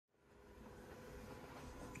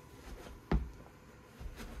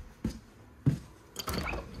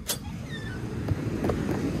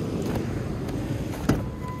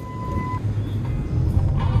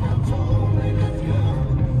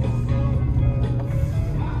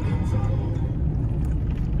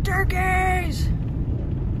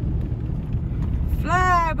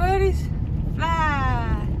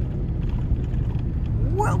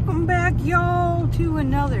y'all to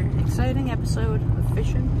another exciting episode of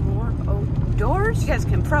FishNmore Outdoors. You guys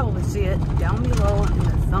can probably see it down below in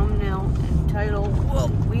the thumbnail and title. Whoa,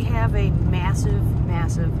 we have a massive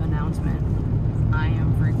announcement. I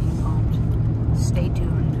am freaking pumped. Stay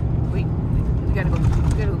tuned. We gotta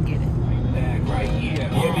go get it. Back right here.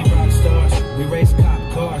 Yeah, we rock stars. We race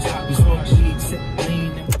cop cars. We smoke weed, sit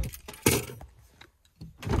lean.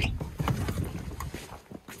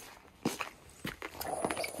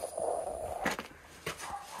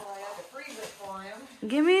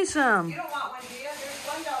 Give me some. You don't want one, do you? There's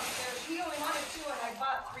one downstairs. He only wanted 2 and I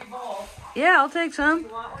bought 3 bowls. Yeah, I'll take some. You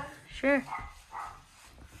want one? Sure.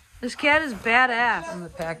 This cat is badass. I'm the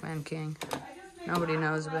Pac-Man king. Nobody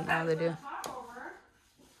knows, but now they do.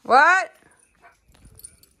 What?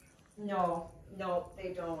 No, they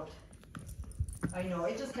don't. I know,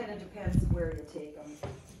 it just kind of depends where you take them.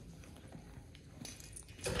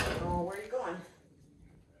 Oh, where are you going?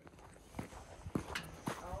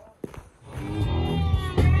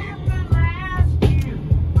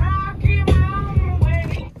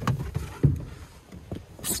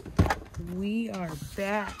 We are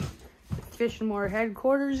back at FishNmore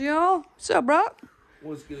headquarters, y'all. What's up, bro?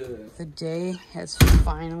 What's good? The day has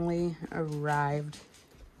finally arrived.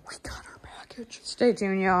 We got our package. Stay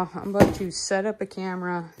tuned, y'all. I'm about to set up a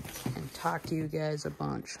camera and talk to you guys a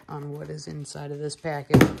bunch on what is inside of this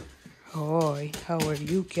package. Hoi, how are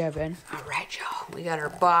you, Kevin? All right, y'all. We got our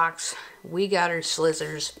box. We got our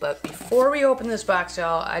slizzers. But before we open this box,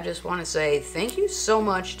 y'all, I just want to say thank you so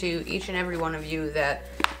much to each and every one of you that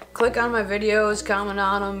click on my videos, comment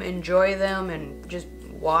on them, enjoy them, and just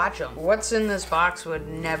watch them. What's in this box would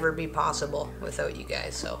never be possible without you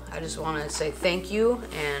guys. So I just want to say thank you.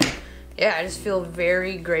 And yeah, I just feel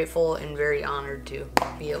very grateful and very honored to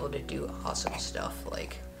be able to do awesome stuff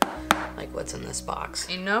like what's in this box.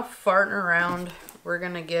 Enough farting around. We're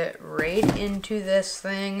gonna get right into this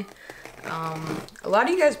thing. A lot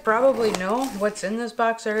of you guys probably know what's in this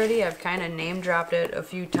box already. I've kind of name dropped it a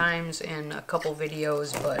few times in a couple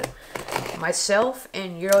videos, but myself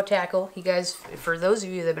and Eurotackle, you guys, for those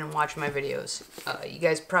of you that have been watching my videos, you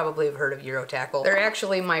guys probably have heard of Eurotackle. They're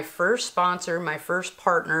actually my first sponsor, my first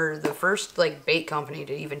partner, the first like bait company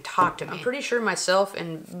to even talk to me. I'm pretty sure myself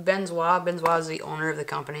and Benoit is the owner of the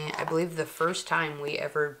company. I believe the first time we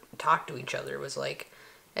ever talked to each other was like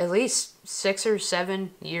at least 6 or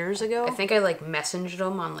 7 years ago. I think I like messaged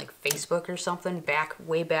them on like Facebook or something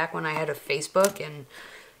way back when I had a Facebook, and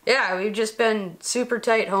yeah, we've just been super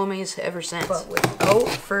tight homies ever since. But without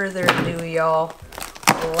further ado, y'all,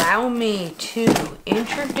 allow me to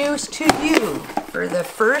introduce to you for the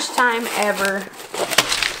first time ever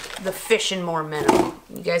the FishNmore minnow.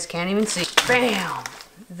 You guys can't even see. Bam!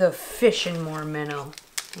 The FishNmore minnow.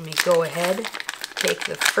 Let me go ahead, take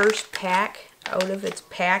the first pack out of its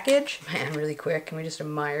package. Man, really quick, can we just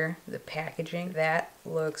admire the packaging? That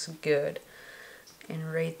looks good.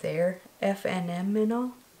 And right there, FNM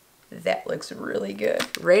minnow. That looks really good.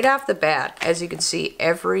 Right off the bat, as you can see,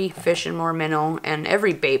 every FishNmore minnow, and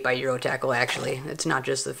every bait by Eurotackle actually, it's not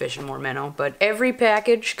just the FishNmore minnow, but every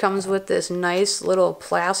package comes with this nice little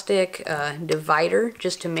plastic divider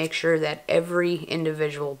just to make sure that every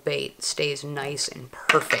individual bait stays nice and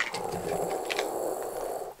perfect.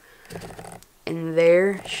 And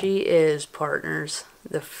there she is, partners.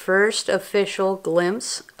 The first official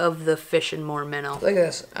glimpse of the FishNmore minnow. Look at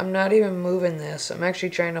this. I'm not even moving this. I'm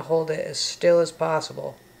actually trying to hold it as still as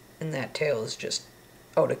possible. And that tail is just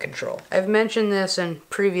out of control. I've mentioned this in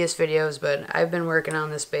previous videos, but I've been working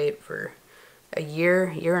on this bait for a year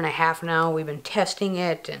and a half now. We've been testing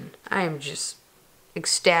it, and I am just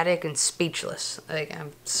ecstatic and speechless. Like,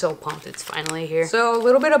 I'm so pumped it's finally here. So a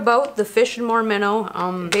little bit about the FishNmore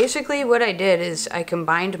minnow. Basically what I did is I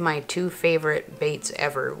combined my 2 favorite baits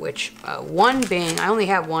ever, which one being, I only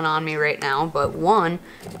have one on me right now, but one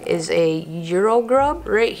is a Euro grub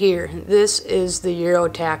right here. This is the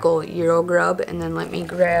Eurotackle Euro grub, and then let me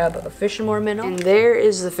grab a FishNmore minnow, and there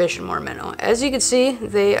is the FishNmore minnow. As you can see,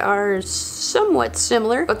 they are somewhat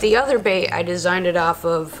similar, but the other bait I designed it off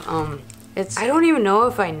of I don't even know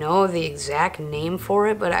if I know the exact name for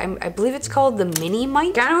it, but I believe it's called the mini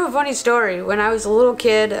mite. Kind of a funny story. When I was a little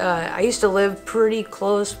kid, I used to live pretty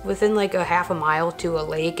close, within like a half a mile to a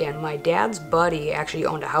lake, and my dad's buddy actually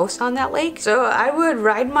owned a house on that lake. So I would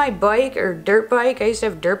ride my bike or dirt bike. I used to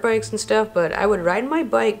have dirt bikes and stuff, but I would ride my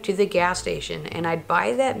bike to the gas station and I'd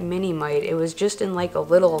buy that mini mite. It was just in like a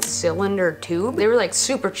little cylinder tube. They were like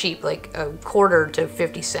super cheap, like a quarter to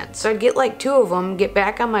 50 cents. So I'd get like 2 of them, get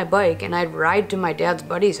back on my bike, and I'd ride to my dad's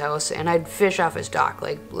buddy's house and I'd fish off his dock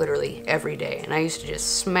like literally every day. And I used to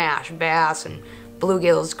just smash bass and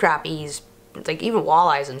bluegills, crappies, like even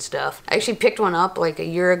walleyes and stuff. I actually picked one up like a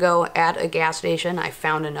year ago at a gas station. I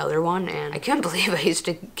found another one and I couldn't believe I used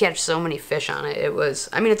to catch so many fish on it. It was,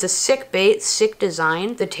 I mean, it's a sick bait, sick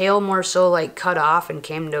design. The tail more so like cut off and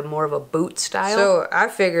came to more of a boot style. So I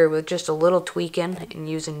figure with just a little tweaking and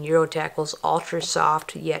using Eurotackle's ultra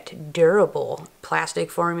soft yet durable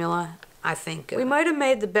plastic formula, I think we might have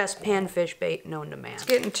made the best panfish bait known to man. Let's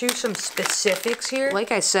get into some specifics here.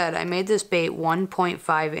 Like I said, I made this bait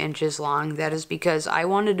 1.5 inches long. That is because I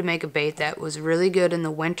wanted to make a bait that was really good in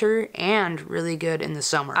the winter and really good in the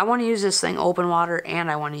summer. I want to use this thing open water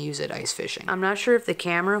and I want to use it ice fishing. I'm not sure if the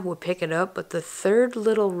camera would pick it up, but the third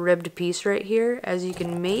little ribbed piece right here, as you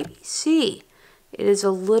can maybe see, it is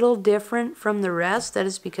a little different from the rest. That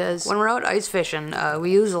is because when we're out ice fishing,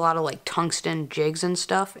 we use a lot of like tungsten jigs and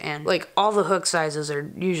stuff, and like all the hook sizes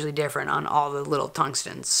are usually different on all the little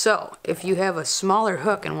tungstens. So if you have a smaller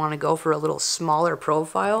hook and want to go for a little smaller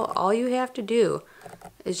profile, all you have to do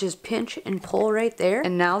is just pinch and pull right there.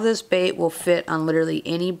 And now this bait will fit on literally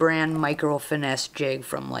any brand micro finesse jig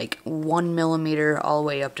from like 1 millimeter all the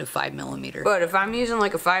way up to 5 millimeter. But if I'm using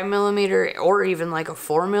like a 5 millimeter or even like a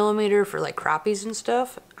 4 millimeter for like crappies and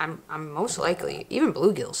stuff, I'm most likely, even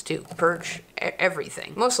bluegills too, perch,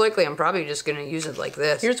 everything. Most likely I'm probably just gonna use it like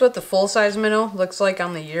this. Here's what the full size minnow looks like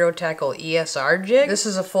on the Eurotackle ESR jig. This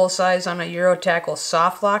is a full size on a Eurotackle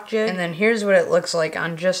soft lock jig. And then here's what it looks like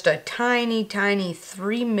on just a tiny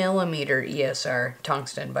 3 millimeter ESR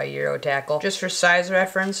tungsten by Eurotackle. Just for size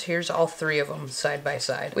reference, here's all three of them side by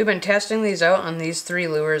side. We've been testing these out on these 3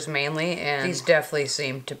 lures mainly, and these definitely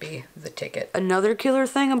seem to be the ticket. Another killer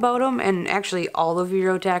thing about them, and actually all of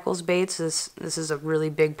Eurotackle's baits, this is a really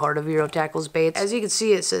big part of Eurotackle's baits. As you can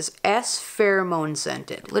see, it says S pheromone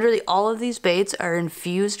scented. Literally all of these baits are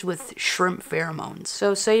infused with shrimp pheromones.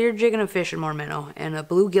 So say you're jigging a FishNmore minnow and a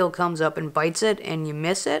bluegill comes up and bites it and you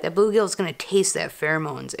miss it, that bluegill is gonna taste that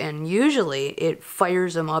pheromones, and usually it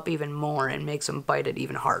fires them up even more and makes them bite it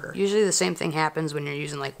even harder. Usually the same thing happens when you're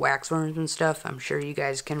using like waxworms and stuff. I'm sure you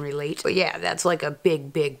guys can relate. But yeah, that's like a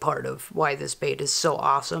big part of why this bait is so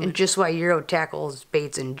awesome, and just why Eurotackle's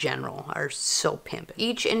baits in general are so pimpin'.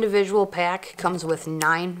 Each individual pack comes with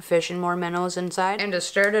 9 FishNmore minnows inside, and to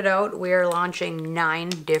start it out, we are launching 9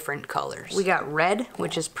 different colors. We got red,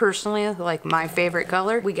 which is personally like my favorite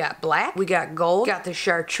color. We got black, we got gold, got the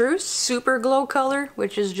chartreuse super glow color,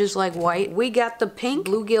 which is just like white. We got the pink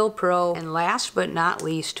bluegill pro, and last but not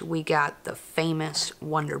least, we got the famous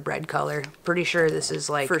Wonder Bread color. Pretty sure this is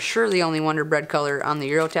like for sure the only Wonder Bread color on the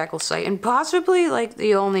Eurotackle site, and possibly like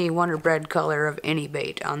the only Wonder Bread color of any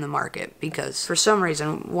bait on the market, because for some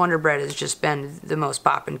reason Wonder Bread has just been the most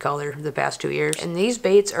poppin' color the past 2 years. And these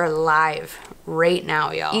baits are live right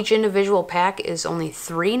now, y'all. Each individual pack is only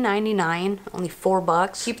 $3.99, only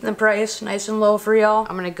 $4. Keeping the price nice and low for y'all.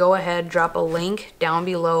 I'm gonna go ahead, drop a link down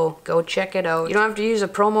below. Go check it out. You don't have to use a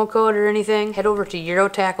promo code or anything. Head over to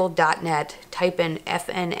Eurotackle.net, type in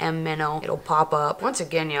FNM minnow. It'll pop up. Once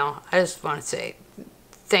again, y'all, I just want to say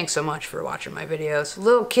thanks so much for watching my videos.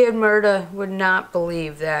 Little kid Murda would not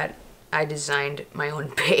believe that I designed my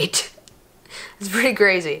own bait. It's pretty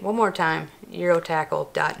crazy. One more time,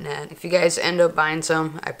 Eurotackle.net. If you guys end up buying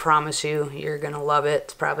some, I promise you, you're gonna love it.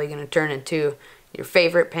 It's probably gonna turn into your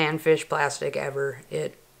favorite panfish plastic ever.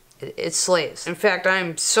 It slays. In fact,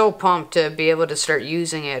 I'm so pumped to be able to start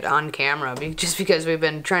using it on camera, just because we've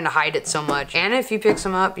been trying to hide it so much. And if you pick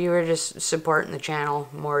some up, you are just supporting the channel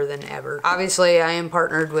more than ever. Obviously, I am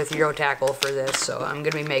partnered with Eurotackle for this, so I'm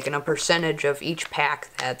gonna be making a percentage of each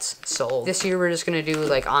pack that's sold. This year, we're just gonna do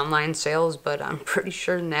like online sales, but I'm pretty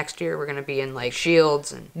sure next year we're gonna be in like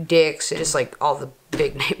Shields and Dick's and just like all the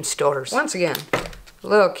big name stores. Once again,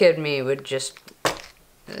 little kid me would just,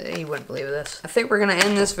 he wouldn't believe this. I think we're gonna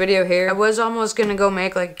end this video here. I was almost gonna go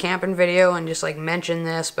make like a camping video and just like mention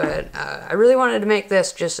this, but I really wanted to make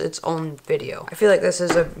this just its own video. I feel like this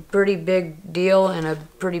is a pretty big deal and a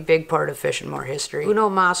pretty big part of FishNmore history. Uno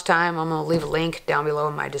mas time, I'm gonna leave a link down below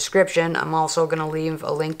in my description. I'm also gonna leave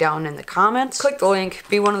a link down in the comments. Click the link,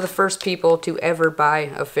 be one of the first people to ever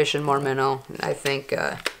buy a FishNmore minnow. I think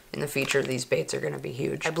in the future, these baits are gonna be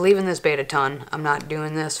huge. I believe in this bait a ton. I'm not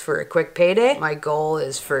doing this for a quick payday. My goal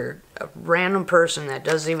is for a random person that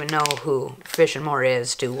doesn't even know who FishNmore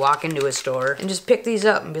is to walk into a store and just pick these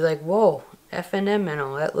up and be like, whoa, FNM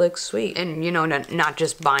minnow, that looks sweet. And you know, not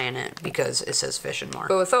just buying it because it says FishNmore.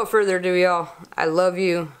 But without further ado, y'all, I love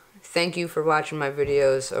you. Thank you for watching my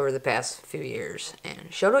videos over the past few years. And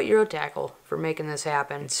shout out Eurotackle for making this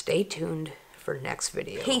happen. Stay tuned for next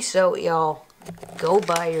video. Peace out, y'all. Go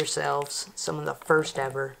buy yourselves some of the first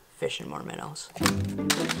ever FishNmore minnows.